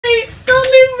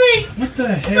What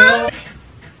the hell?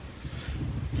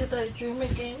 Did I dream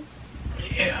again?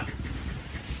 Yeah.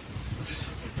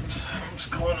 What's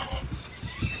going on?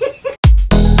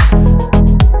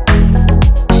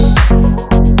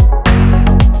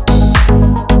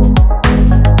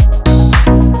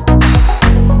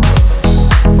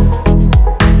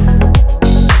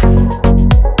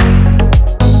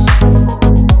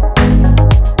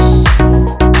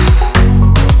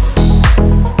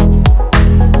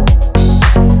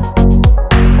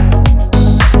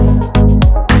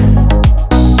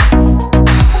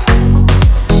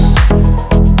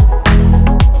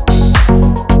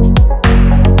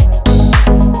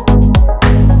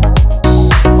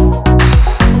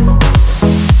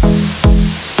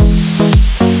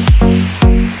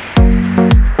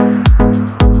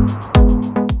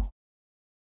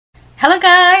 Hello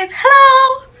guys,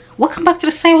 hello, welcome back to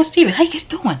the Same with TV. How you guys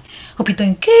doing? Hope you're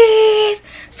doing good.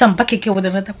 So I'm back again with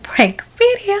another prank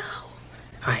video.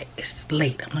 Alright, it's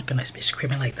late, I'm not gonna be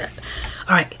screaming like that.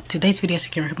 Alright, today's video, as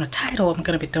you can read from the title, I'm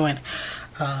gonna be doing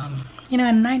you know,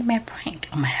 a nightmare prank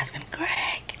on my husband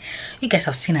Greg. You guys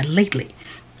have seen it lately.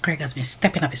 Greg has been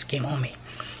stepping up his game on me.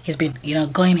 He's been, you know,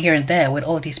 going here and there with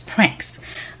all these pranks.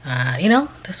 You know,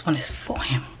 this one is for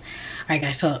him. Alright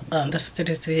guys, so that's what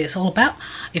this video is all about.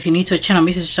 If you're new to the channel,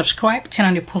 make sure to subscribe, turn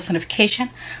on your post notification,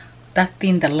 that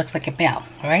thing that looks like a bell,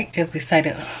 alright, just beside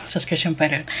the subscription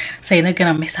button, so you're not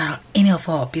gonna miss out on any of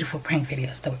our beautiful prank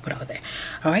videos that we put out there.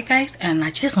 Alright guys, and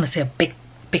I just want to say a big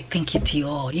thank you to you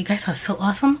all. You guys are so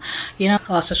awesome. You know,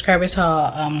 our subscribers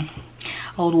are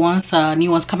old ones, new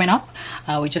ones coming up.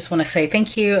 We just want to say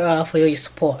thank you for your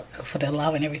support, for the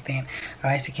love and everything.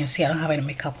 Alright, as you can see, I don't have any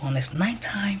makeup on. It's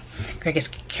nighttime. Greg is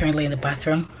currently in the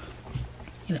bathroom,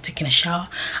 you know, taking a shower.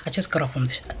 I just got off from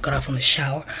the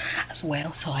shower as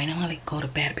well, so I normally go to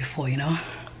bed before, you know,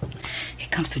 he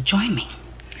comes to join me,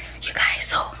 you guys.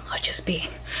 So I'll just be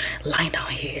lying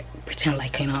down here, pretend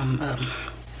like, you know,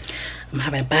 I'm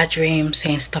having a bad dream,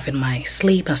 saying stuff in my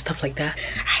sleep and stuff like that.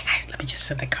 Alright guys, let me just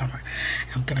set the camera.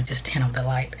 I'm gonna just turn off the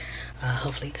light.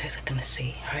 Hopefully you guys are gonna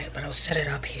see. Alright, but I'll set it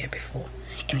up here before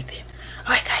anything.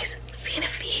 Alright guys, see you in a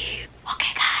few.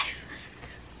 Okay guys,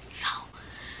 so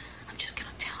I'm just gonna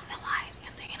turn off the light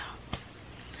and then, you know,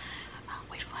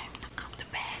 wait for him to come to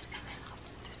bed, and then I'm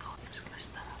just gonna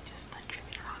start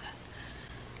tripping around it.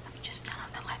 Let me just turn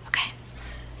off the light, okay?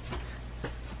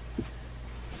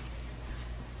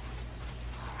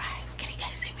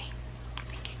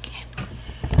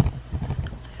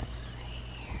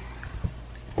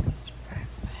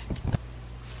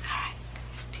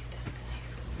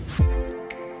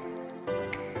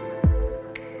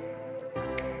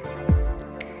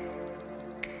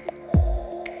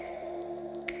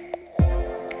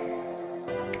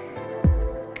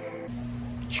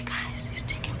 You guys, it's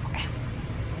taking forever.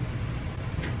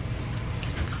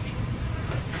 It's coming.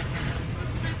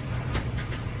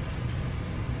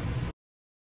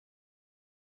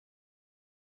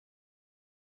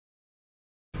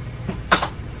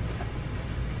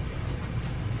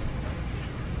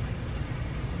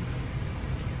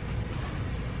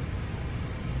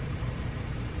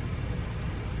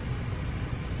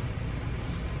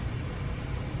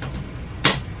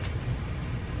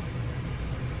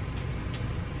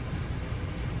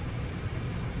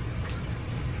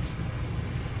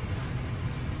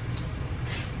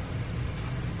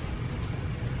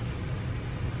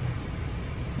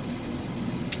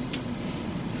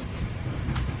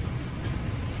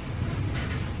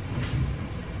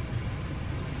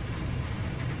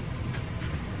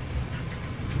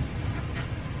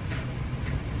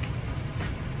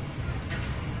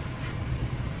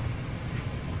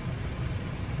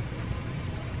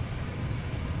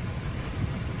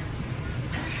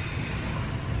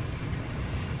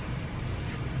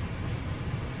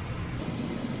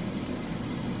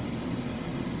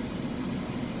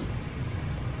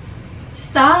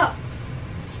 Stop!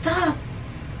 Stop!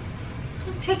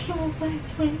 Don't take him away,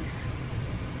 please.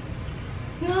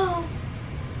 No.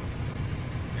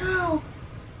 No.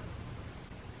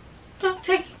 Don't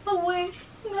take him away.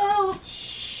 No.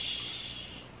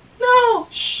 No.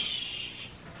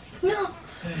 No.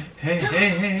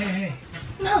 Hey.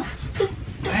 No. Don't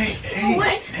take him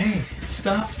away. Hey,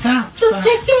 stop. Don't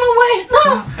take him away. No.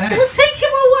 Stop. Hey. Don't take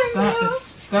him away. Stop. No.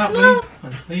 Stop. No.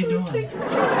 What are you doing?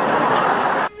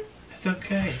 It's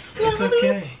okay. It's No,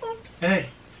 okay. Hey.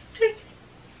 Take.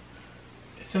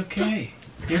 It's okay.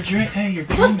 You're dreaming. Hey, you're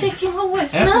dreaming. Don't take him away.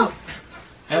 Evelyn. No.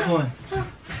 Evelyn.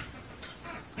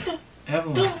 Don't.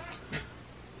 Evelyn.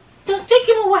 Don't take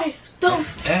him away. Don't.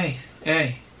 Hey.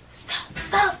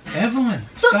 Stop. Evelyn,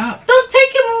 stop. Don't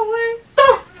take him away.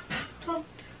 Don't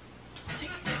take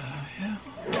him.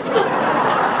 Hell.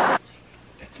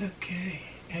 It's okay.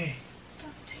 Hey.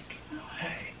 Don't take it away.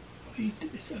 Hey. What are you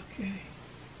doing? It's okay.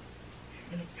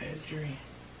 You're having a bad dream.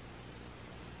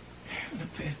 You're having a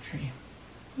bad dream.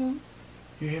 Hmm?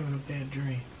 You're having a bad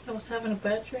dream. I was having a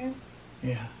bad dream?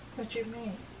 Yeah. What do you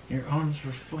mean? Your arms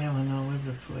were flailing all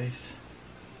over the place.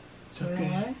 It's okay.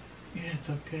 Really? Yeah, it's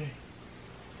okay.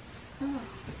 Oh.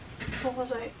 What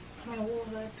was I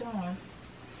doing?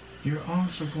 Your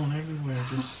arms are going everywhere.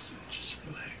 Just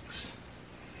relax.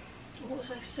 What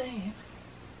was I saying?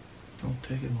 Don't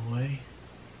take him away.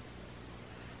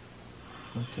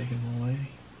 Don't take him away.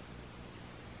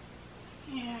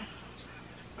 Yeah, I was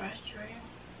having a bad dream.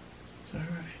 It's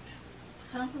alright.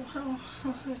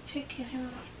 I'm taking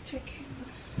him. It's okay.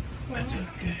 It's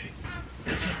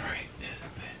alright. It's a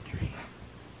bad dream.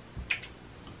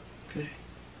 Okay.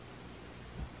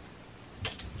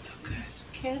 It's okay. I'm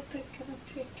scared they're gonna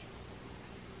take it.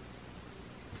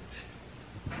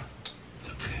 It's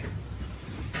okay.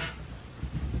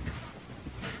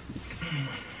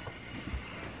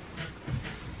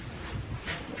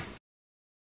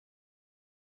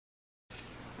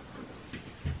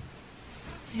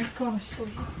 You're going to sleep.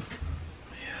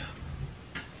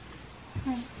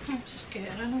 Yeah. I'm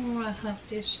scared. I don't want to have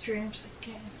these dreams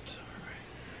again. It's alright.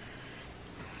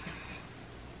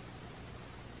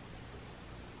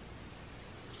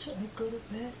 Should I go to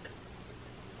bed?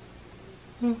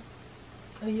 Hmm.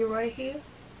 Are you right here?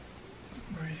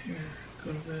 Right here.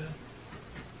 Go to bed.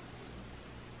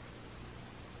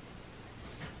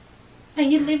 Are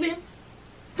you leaving?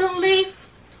 Don't leave.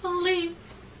 Don't leave.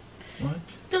 What?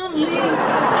 Don't leave.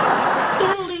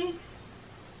 Don't leave.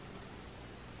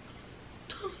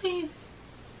 Don't leave.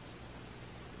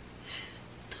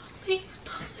 Don't leave.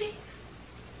 Don't leave.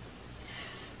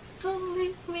 Don't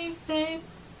leave me, babe.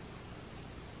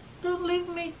 Don't leave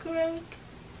me, Greg.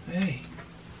 Hey.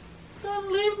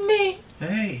 Don't leave me.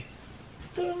 Hey.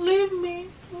 Don't leave me.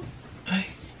 Hey.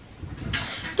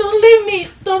 Don't leave me.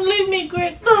 Don't leave me,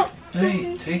 Greg. Don't.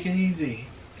 Hey, take it easy.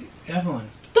 Evelyn.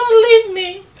 Don't leave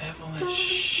me. Evelyn, Don't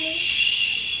shh.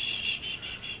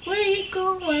 Where are you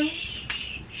going?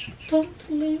 Don't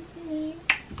leave me.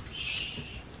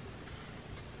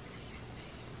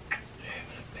 You're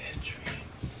having a bad dream.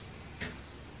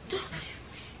 Don't leave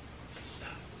me.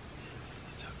 Stop.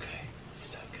 It's okay.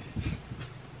 It's okay.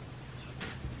 It's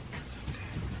okay.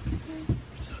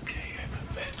 It's okay. You're having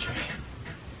a bad dream.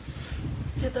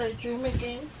 Did I dream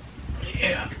again?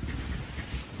 Yeah.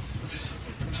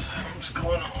 What's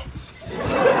going on?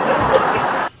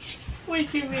 What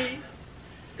do you mean?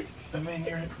 I mean,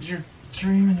 you're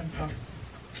dreaming about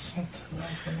something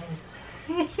over and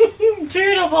over.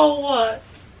 Dream about what?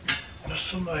 There's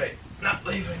somebody not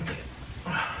leaving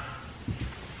you.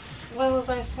 What was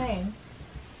I saying?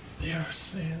 You're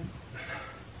saying,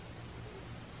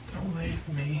 don't leave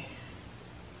me.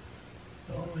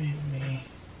 Don't leave me.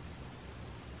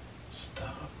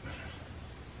 Stop.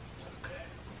 It's okay.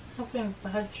 Having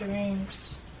bad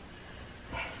dreams.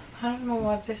 I don't know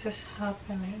why this is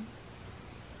happening.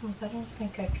 I don't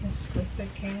think I can sleep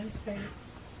again, babe.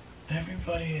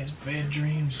 Everybody has bad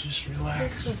dreams. Just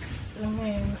relax. This is, I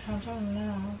mean, I don't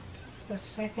know. It's the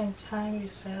second time you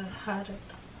said I had it.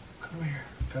 Come here.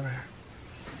 Come here.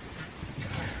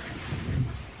 Come here.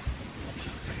 It's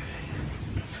okay.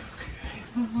 It's okay.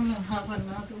 I want to have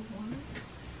another one.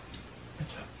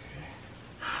 It's okay.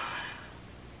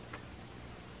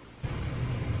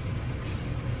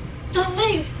 Don't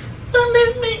leave! Don't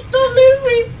leave me! Don't leave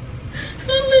me!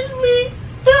 Don't leave me!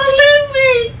 Don't leave me!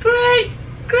 Greg!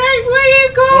 Greg, where are you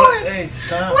going? What? Hey,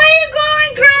 stop. Where are you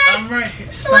going, Greg? I'm right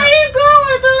here. Stop. Where are you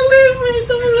going? Don't leave me!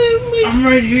 Don't leave me! I'm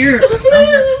right here. Don't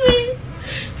leave me!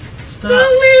 Stop.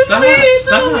 Don't leave Stop. me!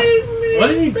 Stop. Don't leave me! What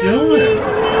are you Don't doing? leave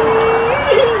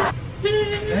me.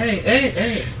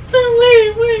 Hey. Don't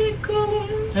leave! Where are you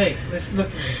going? Hey, listen, look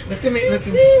at me. Look at me. Look at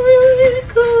me. Where are you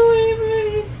going? Where are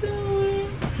you going?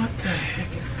 What the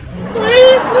heck is going on? Where are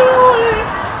you going?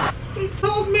 You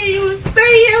told me you would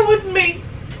stay here with me.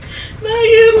 Now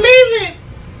you're leaving.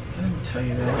 I didn't tell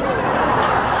you that.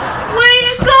 Where are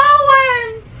you going?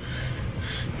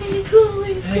 Where you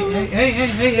going? Hey. Where you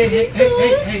Hey.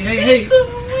 going? Where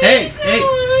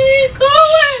you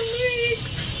going?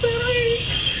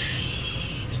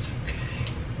 It's okay.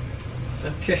 It's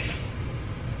okay.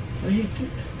 What are you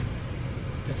doing?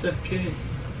 It's okay.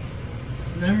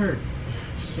 I've never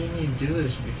seen you do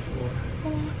this before.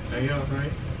 Are you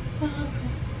alright?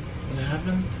 What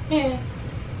happened? Yeah.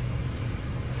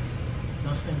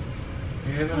 Nothing.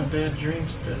 You're having a bad dream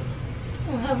still.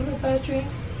 I'm having a bad dream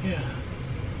Yeah.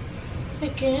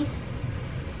 again.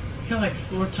 Yeah, like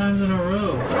 4 times in a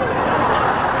row.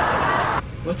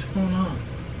 What's going on?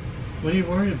 What are you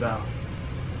worried about?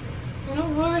 I'm not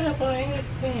worried about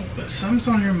anything. But something's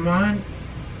on your mind.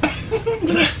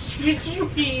 That's what you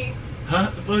mean.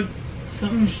 Huh? But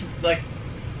something's like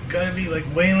gotta be like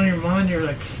weighing on your mind. You're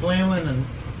like flailing and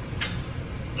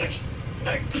like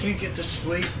I can't get to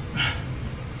sleep.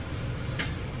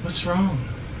 What's wrong?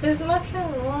 There's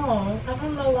nothing wrong. I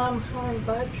don't know why I'm having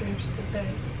bad dreams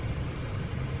today.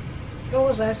 What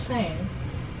was I saying?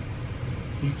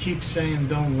 You keep saying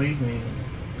don't leave me.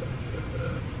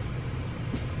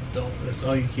 Don't. That's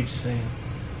all you keep saying.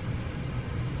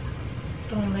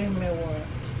 Don't leave me what?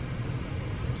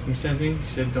 I think you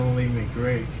said don't leave me,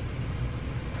 Greg.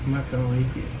 I'm not gonna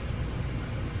leave you.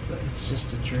 It's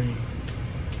just a dream.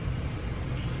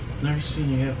 Never seen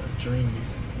you have a dream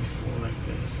before like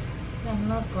this. I'm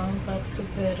not going back to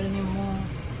bed anymore.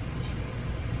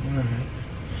 Alright.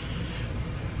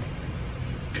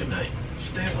 Good night.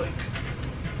 Stay awake.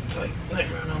 It's like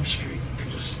Nightmare on Elm Street.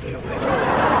 Just stay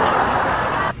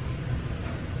awake.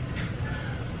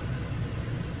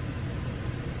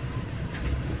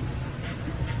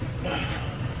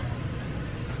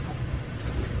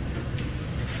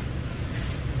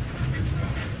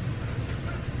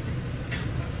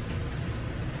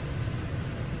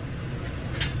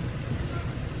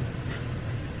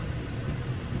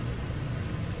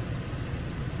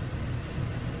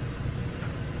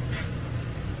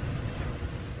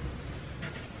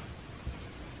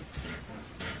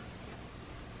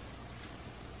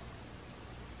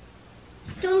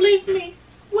 Don't leave me.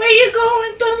 Where you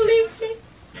going? Don't leave me.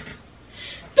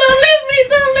 Don't leave me.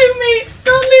 Don't leave me.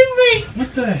 Don't leave me. What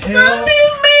the hell? Don't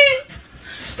leave me.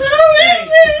 Don't leave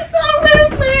me. Don't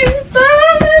leave me.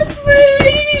 Don't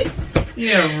leave me.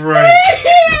 Yeah, right.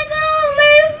 Don't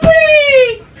leave me.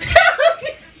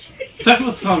 That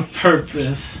was on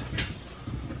purpose.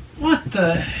 What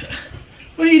the?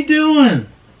 What are you doing?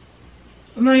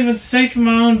 I'm not even safe in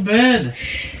my own bed.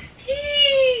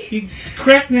 You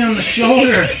cracked me on the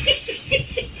shoulder.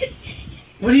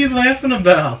 What are you laughing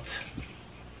about?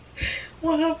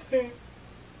 What happened?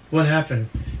 What happened?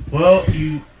 Well,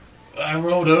 I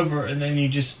rolled over and then you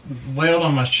just wailed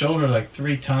on my shoulder like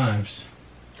 3 times.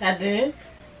 I did?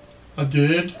 I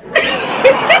did?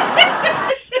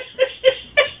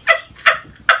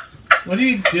 What are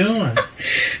you doing?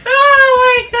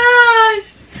 Oh my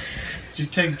gosh! Did you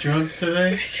take drugs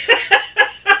today?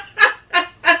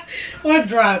 What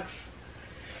drugs?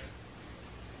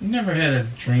 You never had a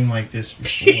dream like this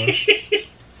before.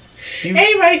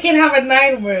 Anybody can have a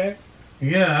nightmare.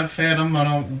 Yeah, I've had them. I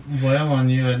don't wail on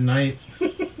you at night.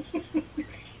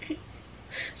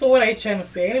 So what are you trying to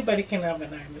say? Anybody can have a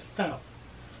nightmare. Stop.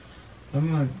 I'm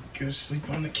gonna go sleep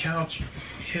on the couch.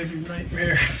 You have your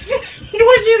nightmares.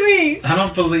 What do you mean? I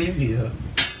don't believe you.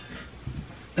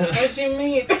 What do you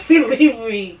mean? Don't believe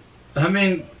me. I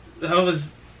mean, I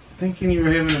was thinking you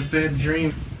were having a bad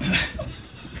dream.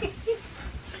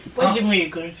 What do you mean you're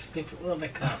going to sleep on the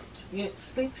couch? You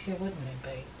sleep here with me,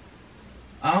 babe.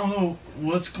 I don't know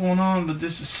what's going on, but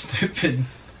this is stupid.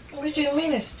 What do you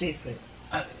mean it's stupid?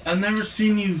 I've never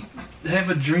seen you have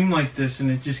a dream like this, and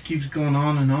it just keeps going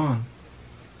on and on.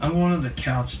 I'm going to the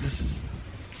couch. This is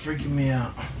freaking me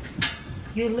out.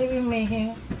 You're leaving me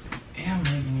here? Yeah, I'm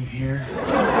leaving you here.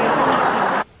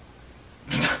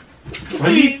 What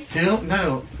are you doing?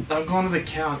 No, I'm going to the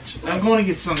couch. I'm going to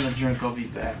get something to drink. I'll be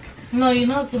back. No, you're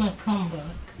not going to come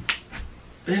back.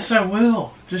 Yes, I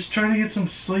will. Just try to get some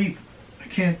sleep. I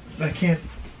can't.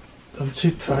 I'm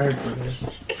too tired for this.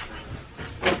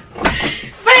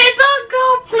 Babe, don't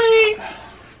go, please.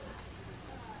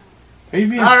 Are you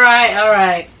being... Alright,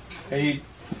 alright. Are you...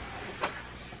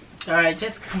 Alright,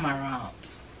 just come around.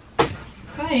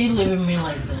 Why are you leaving me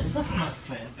like this? That's not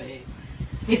fair, babe.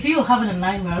 If you're having a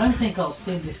nightmare, I don't think I'll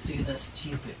say this to you. That's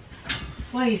stupid.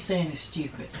 Why are you saying it's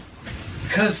stupid?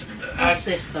 Because I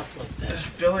say stuff like I that. just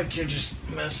feel like you're just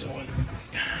messing with me.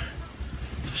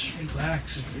 Just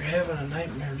relax. If you're having a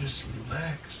nightmare, just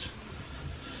relax.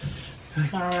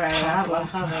 Like, Alright, I have a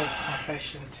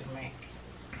confession to make.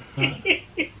 Huh?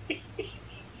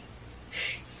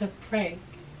 It's a prank.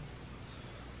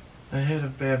 I had a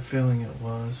bad feeling it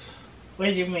was. What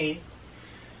do you mean?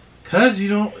 Cause you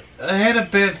don't... I had a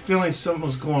bad feeling something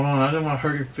was going on. I didn't want to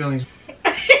hurt your feelings.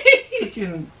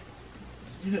 Freaking...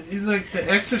 You're like the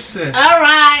Exorcist.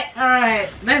 Alright.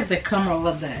 There's the camera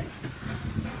over there.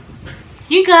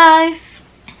 You guys.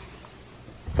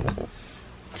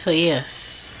 So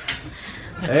yes.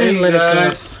 I couldn't let it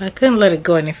go. I couldn't let it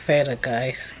go any further,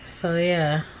 guys. So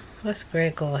yeah. Let's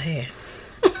go ahead.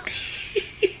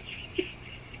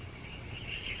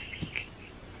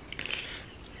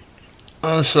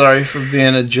 I'm sorry for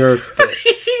being a jerk, but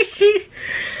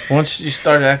once you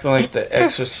start acting like the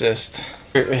Exorcist,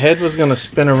 Your head was gonna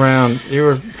spin around. You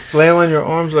were flailing your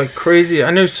arms like crazy.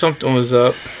 I knew something was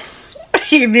up.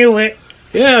 You knew it.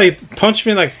 Yeah, he punched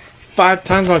me like 5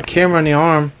 times on camera in the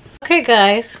arm. Okay,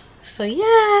 guys. So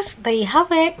yes, there you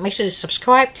have it. Make sure to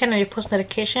subscribe, turn on your post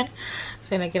notification,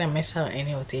 so you're not gonna miss out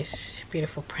any of these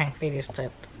beautiful prank videos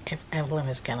that Evelyn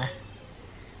is gonna,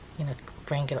 you know,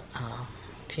 bring it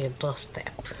to your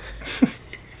doorstep.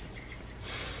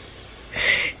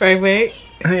 Right, mate?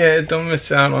 Yeah, don't miss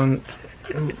out on.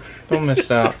 Don't miss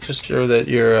out. Just sure that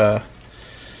you're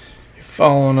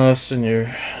following us and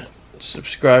you're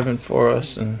subscribing for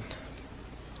us. And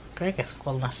Greg is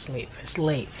falling asleep. It's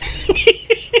late.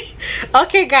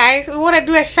 Okay, guys, we want to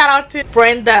do a shout out to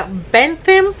Brenda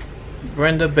Bentham.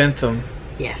 Brenda Bentham.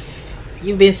 Yes,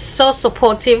 you've been so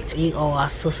supportive. You all are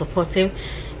so supportive,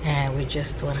 and we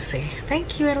just want to say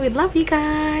thank you, and we love you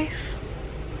guys.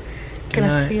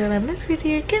 Gonna see you on the next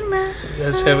video. Good night. You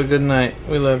guys have a good night.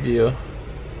 We love you.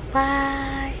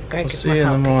 Bye. Greg We'll is see you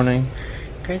in the morning.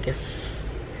 Greg is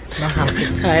not happy.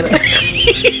 Tired.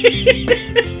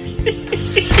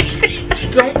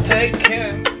 Don't take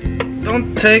him.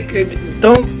 Don't take it.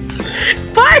 Don't.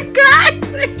 Bye,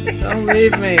 guys. Don't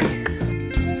leave me.